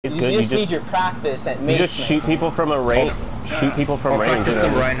It's you good. just need your practice at mace. You just shoot people from a range. Shoot people from range. I'll practice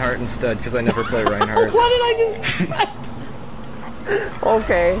some Reinhardt instead, because I never play Reinhardt. What did I just...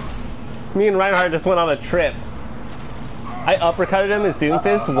 Okay. Me and Reinhardt just went on a trip. I uppercutted him as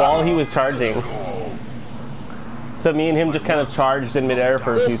Doomfist while he was charging. So me and him just kind of charged in midair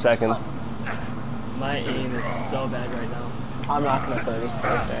for a few seconds. My aim is so bad right now. I'm not gonna play this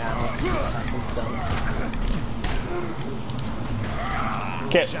character now.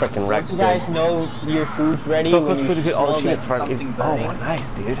 Get frickin' wrecked. Once you guys know your food's ready, So when you close to smell shit. that something burning. Oh, nice,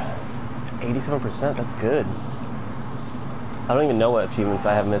 dude. 87%. That's good. I don't even know what achievements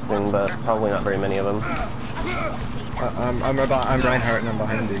I have missing, but probably not very many of them. I'm Reinhardt and I'm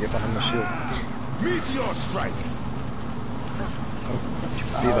behind you. Get behind the shield. Meteor strike.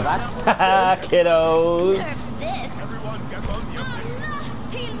 Haha, kiddos. Everyone get on the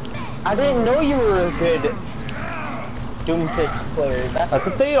objective. I didn't know you were a good Doomfist player. That's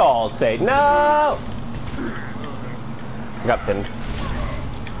what they all say. No! I got pinned.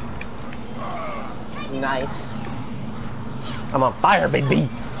 Nice. I'm on fire, baby!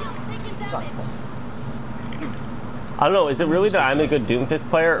 I don't know, is it really that I'm a good Doomfist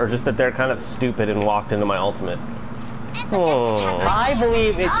player, or just that they're kind of stupid and walked into my ultimate? I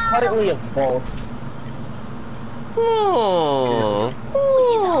believe it's partly of both.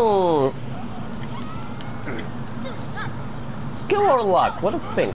 Skill or luck? What do you think?